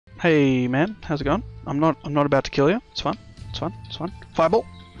Hey man, how's it going? I'm not about to kill you. It's fine. It's fine. It's fine. Fireball.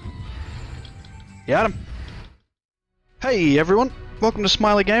 You had him. Hey everyone, welcome to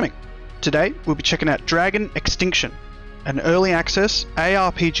SmileyGaming. Today we'll be checking out Dragon Extinction, an early access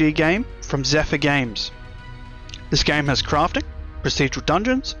ARPG game from Zephyr Games. This game has crafting, procedural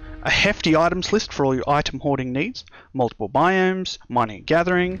dungeons, a hefty items list for all your item hoarding needs, multiple biomes, mining and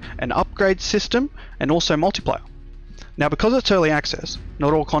gathering, an upgrade system, and also multiplayer. Now because it's early access,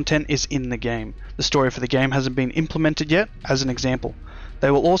 not all content is in the game. The story for the game hasn't been implemented yet, as an example. They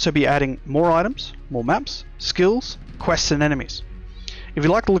will also be adding more items, more maps, skills, quests and enemies. If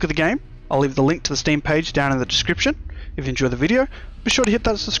you like the look of the game, I'll leave the link to the Steam page down in the description. If you enjoy the video, be sure to hit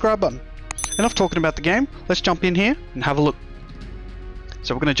that subscribe button. Enough talking about the game, let's jump in here and have a look.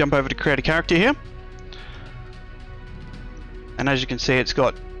 So we're going to jump over to create a character here. And as you can see, it's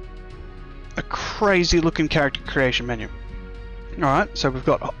got a crazy looking character creation menu. Alright, so we've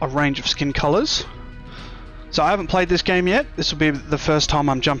got a range of skin colors. So I haven't played this game yet. This will be the first time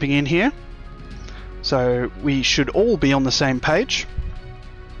I'm jumping in here. So we should all be on the same page.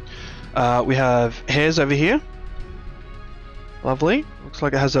 We have hairs over here. Lovely. Looks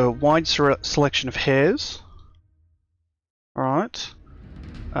like it has a wide selection of hairs. Alright.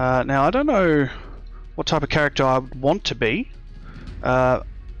 Now I don't know what type of character I would want to be.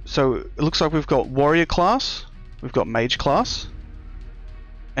 So it looks like we've got warrior class, we've got mage class,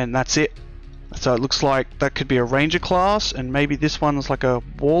 and that's it. So it looks like that could be a ranger class, and maybe this one's like a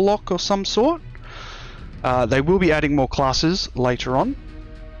warlock or some sort. They will be adding more classes later on.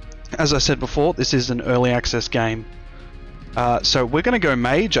 As I said before, this is an early access game. So we're going to go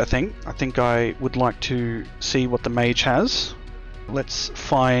mage, I think. I would like to see what the mage has. Let's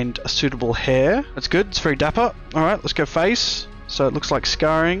find a suitable hair. That's good, it's very dapper. Alright, let's go face. So it looks like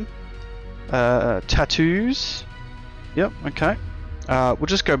scarring, tattoos. Yep, okay. We'll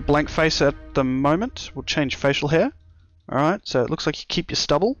just go blank face at the moment. We'll change facial hair. Alright, so it looks like you keep your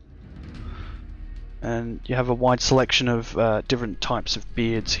stubble. And you have a wide selection of different types of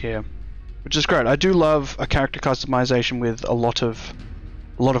beards here, which is great. I do love a character customization with a lot of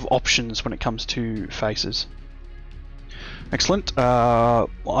options when it comes to faces. Excellent.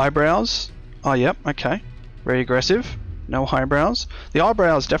 Eyebrows. Oh, yep, okay. Very aggressive. No eyebrows. The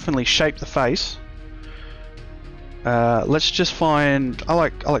eyebrows definitely shape the face. Let's just find. I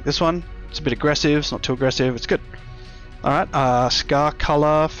like this one. It's a bit aggressive. It's not too aggressive. It's good. All right. Scar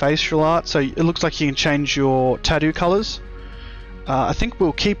color, facial art. So it looks like you can change your tattoo colors. I think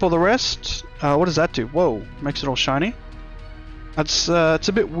we'll keep all the rest. What does that do? Whoa! Makes it all shiny. That's it's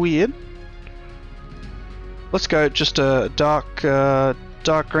a bit weird. Let's go just a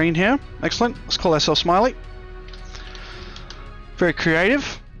dark green here. Excellent. Let's call ourselves Smiley. Very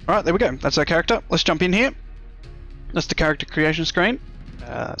creative. Alright, there we go. That's our character. Let's jump in here. That's the character creation screen.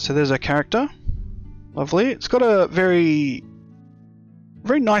 So there's our character. Lovely. It's got a very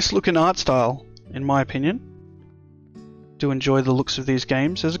nice looking art style, in my opinion. Do enjoy the looks of these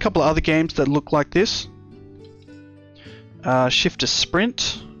games. There's a couple of other games that look like this. Shift to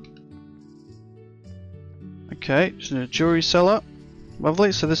sprint. Okay, just a jewelry seller.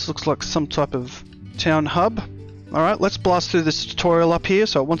 Lovely. So this looks like some type of town hub. Alright, let's blast through this tutorial up here.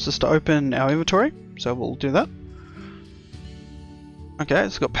 So it wants us to open our inventory, so we'll do that. Okay,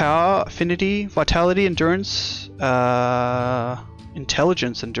 it's got power, affinity, vitality, endurance,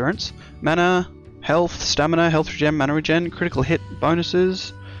 intelligence, endurance, mana, health, stamina, health regen, mana regen, critical hit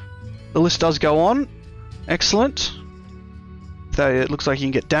bonuses. The list does go on. Excellent. So it looks like you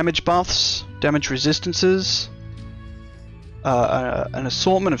can get damage buffs, damage resistances, an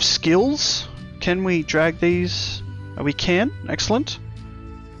assortment of skills. Can we drag these? We can. Excellent.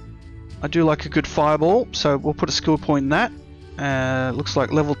 I do like a good fireball, so we'll put a skill point in that. Looks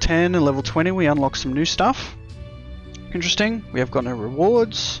like level 10 and level 20 we unlock some new stuff. Interesting. We have got no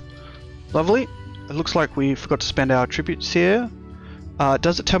rewards. Lovely. It looks like we forgot to spend our attributes here.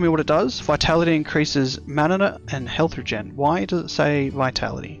 Does it tell me what it does? Vitality increases mana and health regen. Why does it say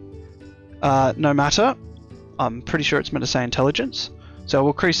vitality? No matter. I'm pretty sure it's meant to say intelligence. So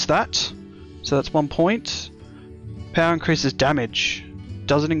we'll increase that. So that's 1 point. Power increases damage.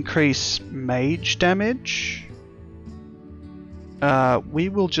 Does it increase mage damage? We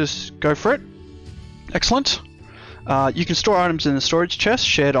will just go for it. Excellent. You can store items in the storage chest.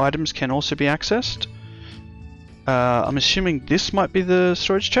 Shared items can also be accessed. I'm assuming this might be the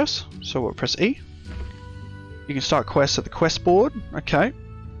storage chest. So we'll press E. You can start quests at the quest board. Okay.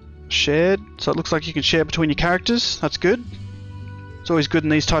 Shared. So it looks like you can share between your characters. That's good. It's always good in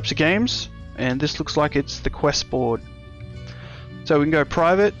these types of games. And this looks like it's the quest board. So we can go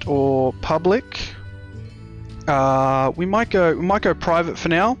private or public. We might go private for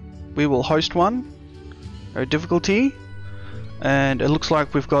now. we will host one. Difficulty. And it looks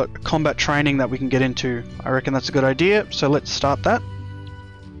like we've got combat training that we can get into. I reckon that's a good idea, so let's start that.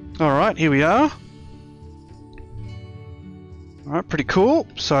 Alright, here we are. Alright, pretty cool.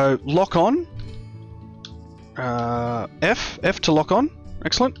 So, lock on. F to lock on.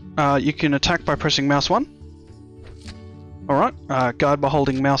 Excellent. You can attack by pressing mouse 1. Alright, guard by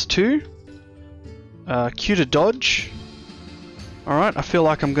holding mouse 2. Q to dodge. Alright, I feel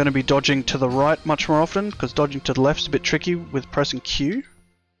like I'm going to be dodging to the right much more often, because dodging to the left is a bit tricky with pressing Q.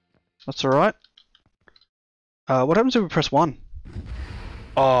 That's alright. What happens if we press 1?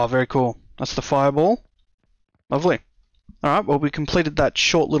 Oh, very cool. That's the fireball. Lovely. Alright, well we completed that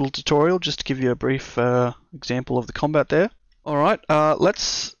short little tutorial just to give you a brief example of the combat there. Alright,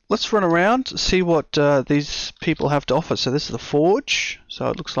 let's run around, see what these people have to offer. So this is the forge, so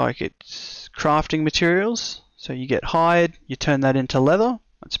it looks like it's crafting materials. So you get hide, you turn that into leather,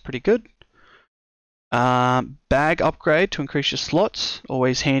 that's pretty good. Bag upgrade to increase your slots,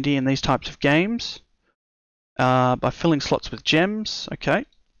 always handy in these types of games. By filling slots with gems, okay.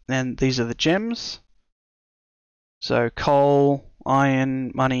 And these are the gems. So coal,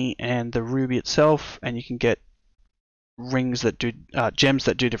 iron, money, and the ruby itself, and you can get rings that do, gems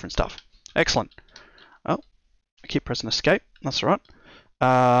that do different stuff. Excellent. Oh, I keep pressing escape, that's alright.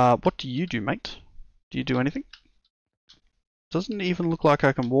 What do you do, mate? Do you do anything? Doesn't even look like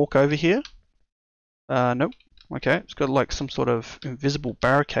I can walk over here. Nope. Okay, it's got like some sort of invisible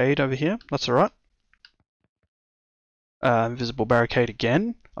barricade over here. That's alright. Invisible barricade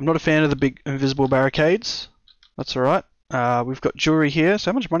again. I'm not a fan of the big invisible barricades. That's alright. We've got jewelry here.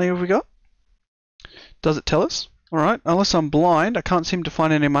 So how much money have we got? Does it tell us? Alright, unless I'm blind, I can't seem to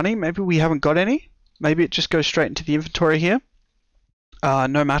find any money. Maybe we haven't got any. Maybe it just goes straight into the inventory here.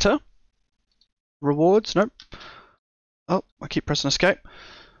 No matter. Rewards? Nope. Oh, I keep pressing escape.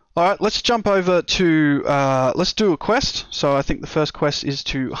 Alright, let's jump over to, let's do a quest. So I think the first quest is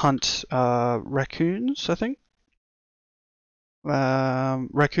to hunt raccoons, I think.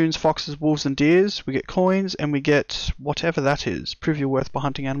 Raccoons, foxes, wolves and deers. We get coins and we get whatever that is. Prove your worth by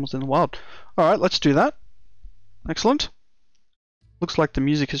hunting animals in the wild. Alright, let's do that. Excellent. Looks like the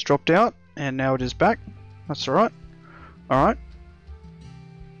music has dropped out and now it is back. That's alright. Alright.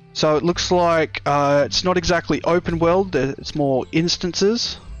 So it looks like it's not exactly open world, it's more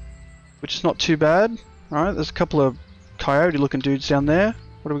instances, which is not too bad. Alright, there's a couple of coyote looking dudes down there.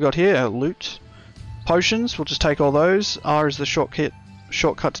 What do we got here? Loot. Potions, we'll just take all those. R is the shortcut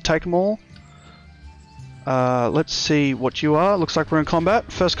to take them all. Let's see what you are. Looks like we're in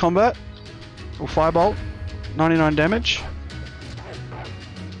combat. First combat. We'll firebolt. 99 damage.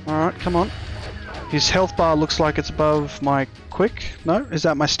 Alright, come on. His health bar looks like it's above my quick. No? Is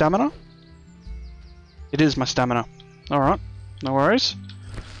that my stamina? It is my stamina. Alright, no worries.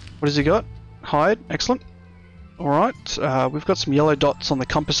 What has he got? Hide. Excellent. Alright, we've got some yellow dots on the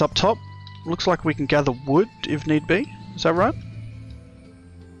compass up top. Looks like we can gather wood if need be. Is that right?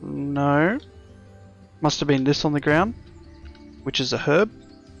 No. Must have been this on the ground, which is a herb.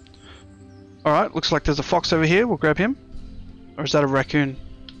 Alright, looks like there's a fox over here. We'll grab him. Or is that a raccoon?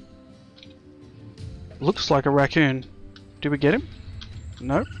 Looks like a raccoon. Did we get him?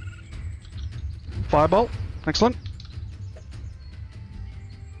 No. Firebolt. Excellent.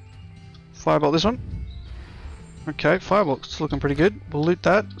 Firebolt this one. Okay, firebolt's looking pretty good. We'll loot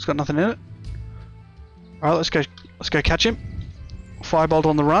that. It's got nothing in it. Alright, let's go catch him. Firebolt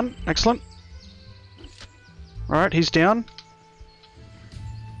on the run. Excellent. Alright, he's down.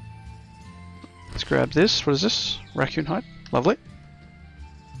 Let's grab this. What is this? Raccoon hide. Lovely.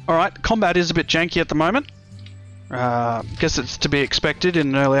 Alright, combat is a bit janky at the moment. Guess it's to be expected in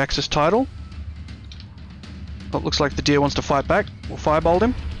an early access title. Oh, it looks like the deer wants to fight back. We'll firebolt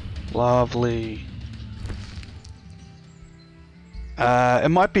him. Lovely. It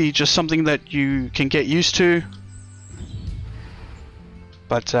might be just something that you can get used to.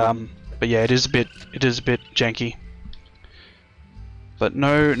 But yeah, it is a bit janky. But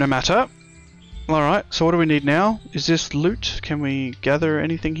no matter. Alright, so what do we need now? Is this loot? Can we gather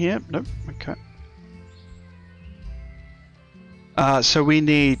anything here? Nope. Okay. So we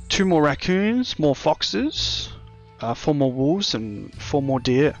need 2 more raccoons, more foxes, 4 more wolves, and 4 more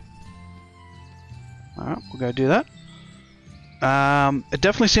deer. Alright, we'll go do that. It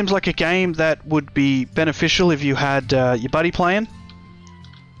definitely seems like a game that would be beneficial if you had your buddy playing.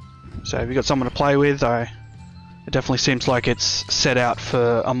 So if you've got someone to play with, it definitely seems like it's set out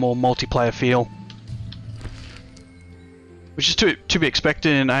for a more multiplayer feel. Which is to be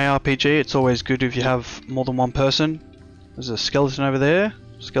expected in ARPG. It's always good if you have more than one person. There's a skeleton over there,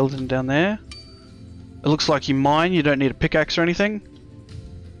 skeleton down there. It looks like you mine, you don't need a pickaxe or anything.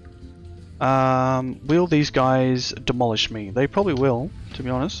 Will these guys demolish me? They probably will, to be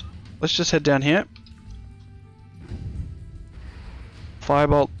honest. Let's just head down here.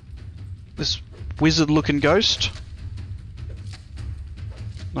 Firebolt this wizard looking ghost.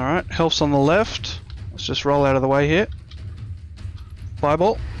 Alright, health's on the left. Let's just roll out of the way here.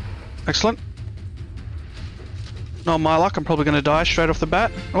 Fireball. Excellent. Not my luck, I'm probably going to die straight off the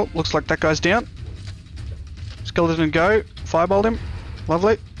bat. Oh, looks like that guy's down. Skeleton go. Firebolt him.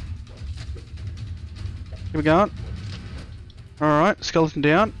 Lovely. Here we go. Alright, skeleton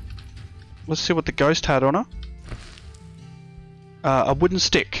down. Let's see what the ghost had on her. A wooden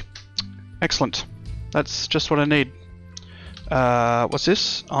stick. Excellent. That's just what I need. What's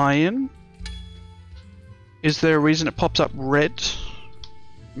this? Iron. Is there a reason it pops up red?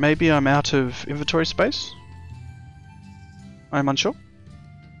 Maybe I'm out of inventory space? I'm unsure.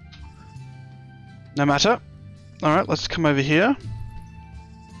 No matter. Alright, let's come over here.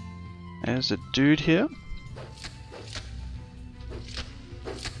 There's a dude here.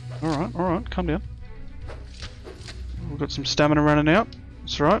 Alright, calm down. We've got some stamina running out.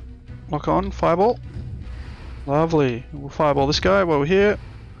 That's right. Lock on, fireball. Lovely. We'll fireball this guy while we're here.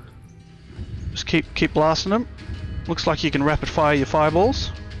 Just keep blasting him. Looks like you can rapid fire your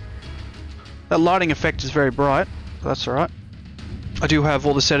fireballs. That lighting effect is very bright, but that's alright. I do have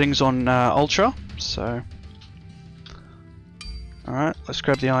all the settings on Ultra, so... Alright, let's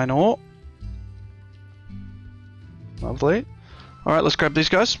grab the iron ore. Lovely. Alright, let's grab these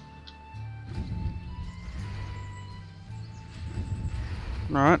guys.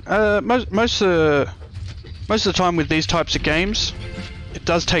 Alright, most of the time with these types of games, it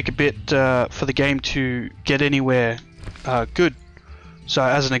does take a bit for the game to get anywhere good. So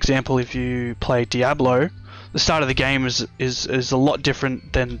as an example, if you play Diablo, the start of the game is a lot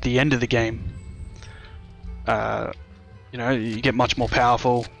different than the end of the game. You know, you get much more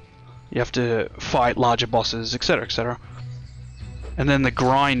powerful, you have to fight larger bosses, etc, etc. And then the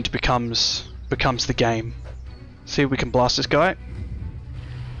grind becomes the game. See if we can blast this guy.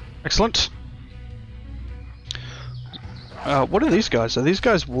 Excellent. What are these guys? Are these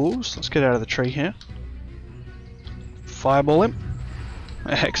guys wolves? Let's get out of the tree here. Fireball him.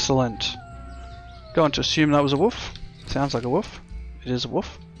 Excellent. Going to assume that was a wolf. Sounds like a wolf. It is a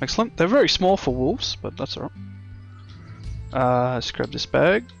wolf. Excellent. They're very small for wolves, but that's alright. Let's grab this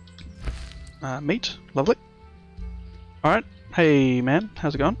bag. Meat. Lovely. Alright. Hey man,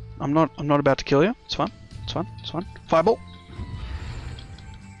 how's it going? I'm not about to kill you. It's fine. It's fine. It's fine. Fireball.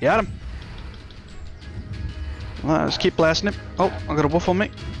 Got him. Let's keep blasting him. Oh, I got a wolf on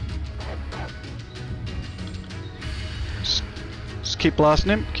me. Just keep blasting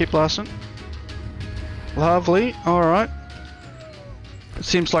him. Keep blasting. Lovely. Alright. It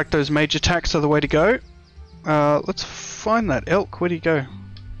seems like those mage attacks are the way to go. Let's find that elk. Where do you go?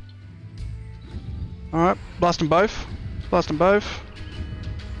 Alright. Blast them both. Blast them both.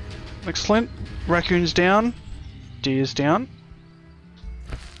 Excellent. Raccoon's down. Deer's down.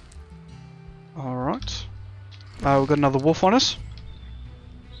 Alright. We've got another wolf on us.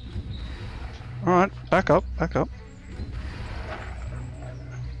 Alright, back up, back up.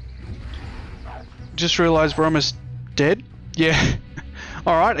 Just realised we're almost dead. Yeah.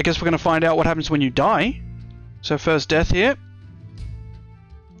 Alright, I guess we're going to find out what happens when you die. So first death here.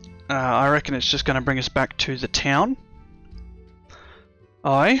 I reckon it's just going to bring us back to the town.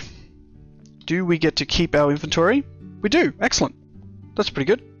 Do we get to keep our inventory? We do, excellent. That's pretty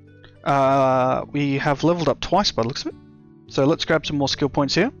good. We have leveled up twice by the looks of it. So let's grab some more skill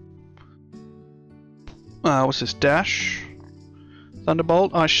points here. What's this? Dash.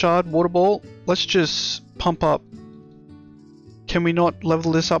 Thunderbolt, Ice Shard, Water Ball. Let's just pump up. Can we not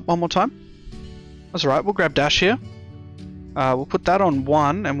level this up one more time? That's alright, we'll grab Dash here. We'll put that on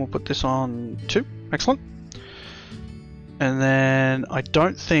 1 and we'll put this on 2. Excellent. And then I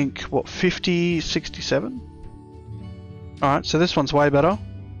don't think, what, 50, 67? Alright, so this one's way better.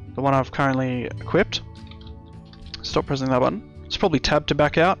 The one I've currently equipped. Stop pressing that button. It's probably tab to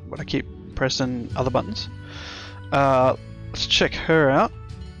back out, but I keep pressing other buttons. Let's check her out.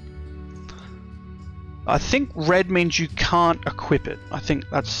 I think red means you can't equip it. I think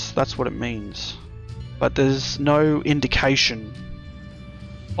that's what it means. But there's no indication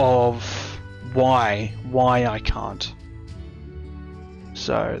of why I can't.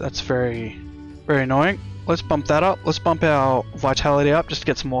 So that's very, very annoying. Let's bump that up. Let's bump our vitality up just to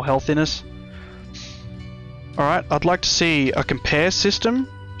get some more health in us. Alright, I'd like to see a compare system.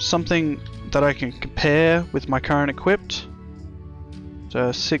 Something that I can compare with my current equipped.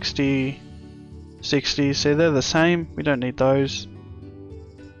 So 60, 60, see they're the same. We don't need those.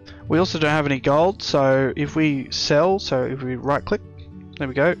 We also don't have any gold, so if we sell, so if we right click, there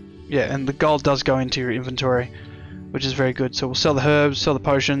we go. yeah, and the gold does go into your inventory, which is very good. So we'll sell the herbs, sell the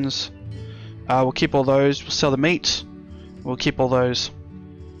potions. We'll keep all those. We'll sell the meat. We'll keep all those.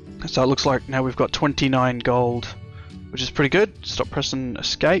 So it looks like now we've got 29 gold, which is pretty good. Stop pressing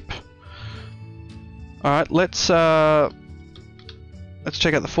escape. All right, let's check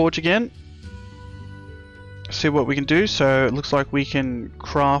out the forge again. See what we can do. So it looks like we can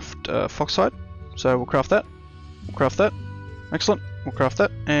craft foxhide. So we'll craft that. We'll craft that. Excellent. We'll craft that,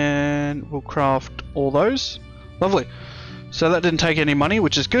 and we'll craft all those. Lovely. So that didn't take any money,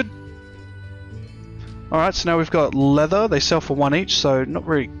 which is good. Alright, so now we've got leather. They sell for 1 each, so not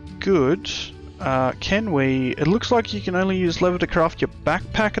very good. Can we... It looks like you can only use leather to craft your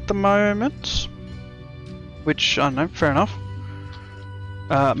backpack at the moment. Which, I don't know, fair enough.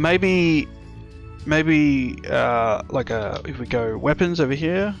 Maybe if we go weapons over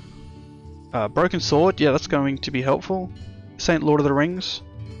here. Broken sword, yeah, that's going to be helpful. Saint Lord of the Rings.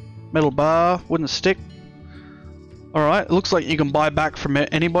 Metal bar, wooden stick. Alright, it looks like you can buy back from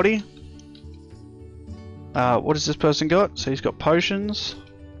anybody. What has this person got? So he's got potions.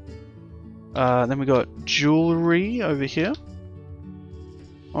 Then we got jewelry over here.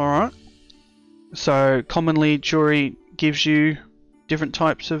 Alright. So commonly jewelry gives you different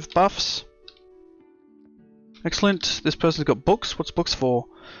types of buffs. Excellent. This person's got books. What's books for?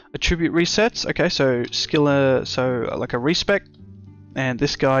 Attribute resets. Okay, so skill, so like a respec. And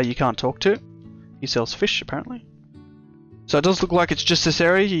this guy you can't talk to. He sells fish apparently. So it does look like it's just this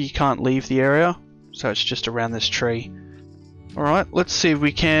area. You can't leave the area. So it's just around this tree. Alright, let's see if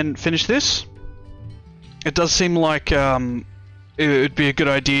we can finish this. It does seem like it would be a good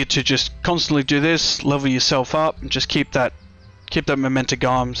idea to just constantly do this, level yourself up, and just keep that momentum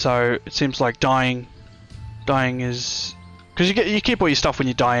going. So it seems like dying is... Because you keep all your stuff when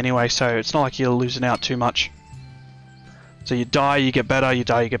you die anyway, so it's not like you're losing out too much. So you die, you get better, you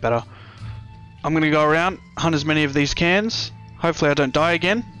die, you get better. I'm going to go around, hunt as many of these cans. Hopefully I don't die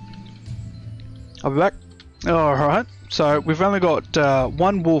again. I'll be back. Alright, so we've only got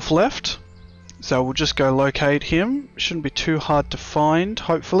one wolf left. So we'll just go locate him. Shouldn't be too hard to find,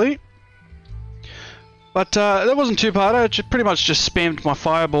 hopefully. But that wasn't too hard. I pretty much just spammed my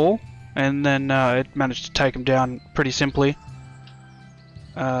fireball. And then it managed to take him down pretty simply.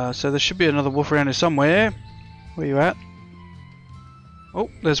 So there should be another wolf around here somewhere. Where you at? Oh,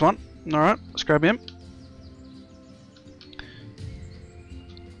 there's one. Alright, let's grab him.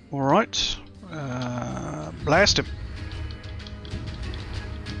 Alright. Blast him.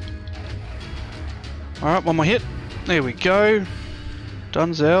 Alright, one more hit. There we go.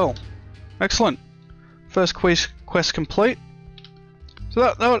 Dunzel. Excellent. First quest complete. So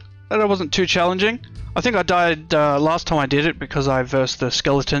that wasn't too challenging. I think I died last time I did it because I versed the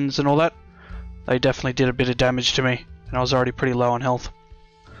skeletons and all that. They definitely did a bit of damage to me, and I was already pretty low on health.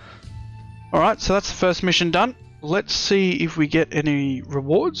 Alright, so that's the first mission done. Let's see if we get any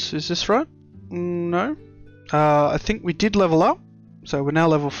rewards. Is this right? No. I think we did level up. So we're now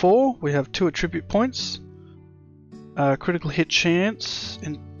level 4. We have 2 attribute points. Critical hit chance.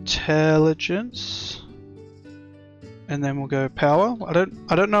 Intelligence. And then we'll go power. I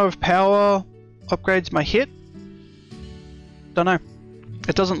don't know if power upgrades my hit. Don't know.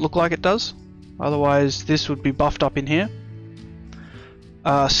 It doesn't look like it does. Otherwise this would be buffed up in here.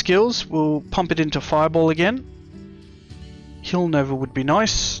 Skills, we'll pump it into fireball again. Heal Nova would be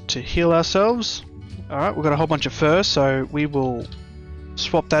nice to heal ourselves. Alright, we've got a whole bunch of fur, so we will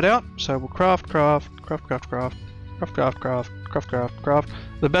swap that out. So we'll craft.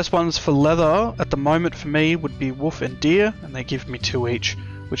 The best ones for leather at the moment for me would be wolf and deer, and they give me 2 each,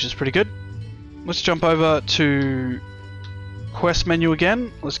 which is pretty good. Let's jump over to quest menu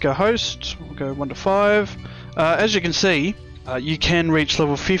again. Let's go host. We'll go 1 to 5. As you can see, you can reach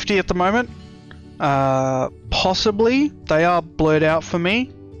level 50 at the moment. Possibly. They are blurred out for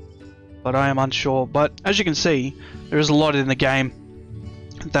me, but I am unsure. But as you can see, there is a lot in the game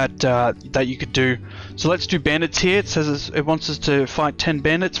that you could do. So let's do bandits here. It says it wants us to fight 10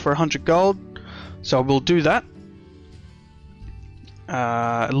 bandits for 100 gold. So we'll do that.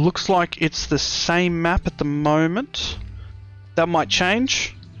 It looks like it's the same map at the moment. That might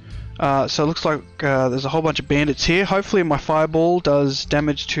change. So it looks like there's a whole bunch of bandits here. Hopefully my fireball does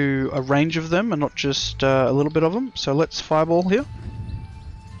damage to a range of them and not just a little bit of them. So let's fireball here.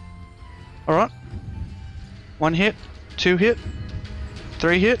 Alright. 1 hit, 2 hit,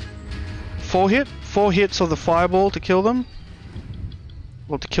 3 hit, 4 hit. 4 hits of the fireball to kill them.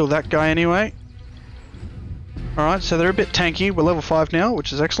 Well, to kill that guy anyway. Alright, so they're a bit tanky. We're level 5 now,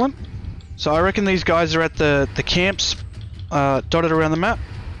 which is excellent. So I reckon these guys are at the camps dotted around the map.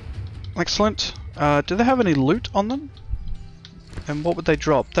 Excellent. Do they have any loot on them? And what would they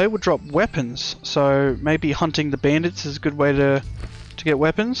drop? They would drop weapons, so maybe hunting the bandits is a good way to get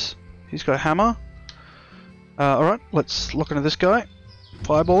weapons. He's got a hammer. Alright, let's look into this guy.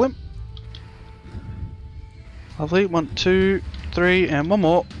 Fireball him. Lovely. 1, 2, 3, and one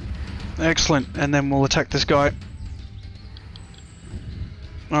more. Excellent. And then we'll attack this guy.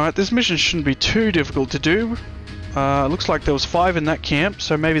 Alright, this mission shouldn't be too difficult to do. Looks like there was 5 in that camp,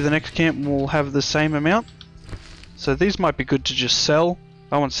 so maybe the next camp will have the same amount. So these might be good to just sell.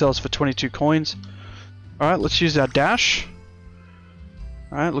 That one sells for 22 coins. Alright, let's use our dash.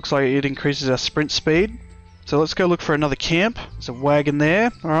 Alright, looks like it increases our sprint speed. So let's go look for another camp. There's a wagon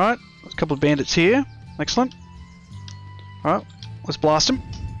there. Alright, there's a couple of bandits here. Excellent. Alright, let's blast them.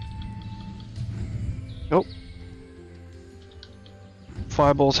 Oh.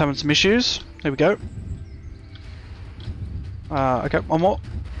 Fireball's having some issues. There we go. Okay, one more.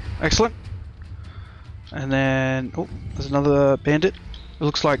 Excellent. And then, oh, there's another bandit. It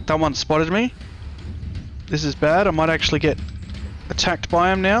looks like that one spotted me. This is bad. I might actually get attacked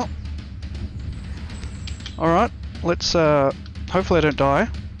by him now. Alright, let's, hopefully I don't die.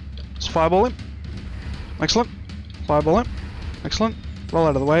 Let's fireball him. Excellent. Fireball him. Excellent. Roll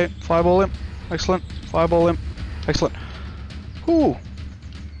out of the way. Fireball him. Excellent. Fireball him. Excellent. Ooh.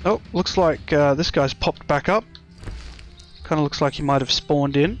 Oh, looks like this guy's popped back up. Kind of looks like he might have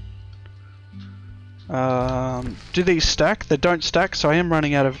spawned in. Do these stack? They don't stack, so I am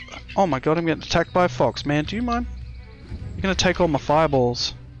running out of... Oh my god, I'm getting attacked by a fox. Man, do you mind? You're gonna take all my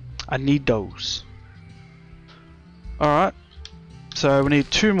fireballs. I need those. Alright. So we need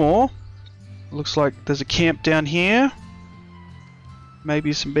 2 more. Looks like there's a camp down here.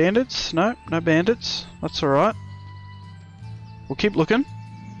 Maybe some bandits. No, no bandits. That's alright. We'll keep looking.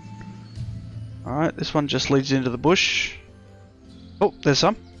 Alright, this one just leads into the bush. Oh, there's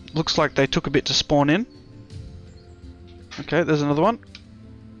some. Looks like they took a bit to spawn in. Okay, there's another one.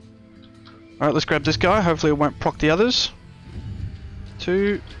 Alright, let's grab this guy. Hopefully it won't proc the others.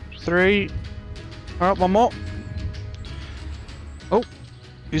 2, 3. Alright, one more. Oh,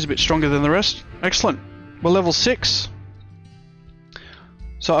 he's a bit stronger than the rest. Excellent. We're level 6.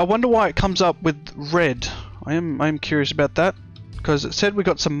 So I wonder why it comes up with red. I am curious about that. Because it said we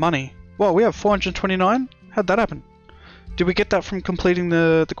got some money. Well, we have 429? How'd that happen? Did we get that from completing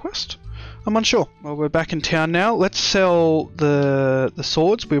the quest? I'm unsure. Well, we're back in town now. Let's sell the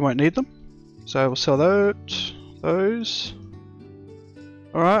swords. We won't need them. So we'll sell those.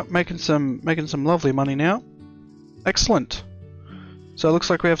 Alright, making some lovely money now. Excellent. So it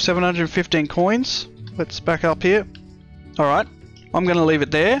looks like we have 715 coins. Let's back up here. Alright, I'm going to leave it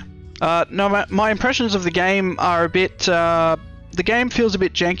there. No, my impressions of the game are a bit... the game feels a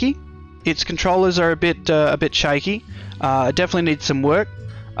bit janky. Its controllers are a bit shaky. It definitely needs some work.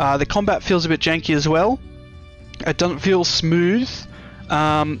 The combat feels a bit janky as well. It doesn't feel smooth.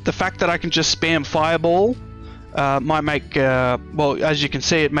 The fact that I can just spam fireball might make... well, as you can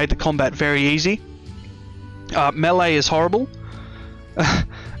see, it made the combat very easy. Melee is horrible.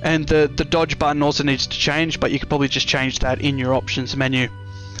 And the dodge button also needs to change, but you could probably just change that in your options menu.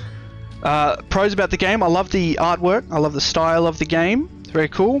 Pros about the game: I love the artwork, I love the style of the game, it's very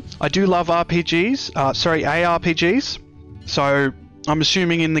cool. I do love RPGs, ARPGs, so I'm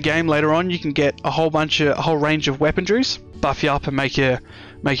assuming in the game later on you can get a whole range of weaponries, buff you up and make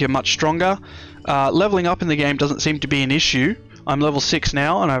you much stronger. Leveling up in the game doesn't seem to be an issue. I'm level 6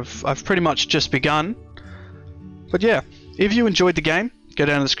 now and I've pretty much just begun. But yeah, if you enjoyed the game, go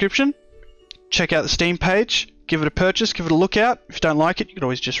down in the description, check out the Steam page, give it a purchase, give it a look out. If you don't like it, you can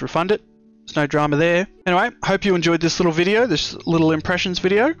always just refund it. There's no drama there. Anyway, hope you enjoyed this little video, this little impressions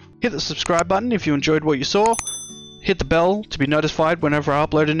video. Hit the subscribe button if you enjoyed what you saw. Hit the bell to be notified whenever I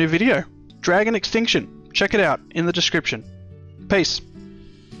upload a new video. Dragon Extinction. Check it out in the description. Peace.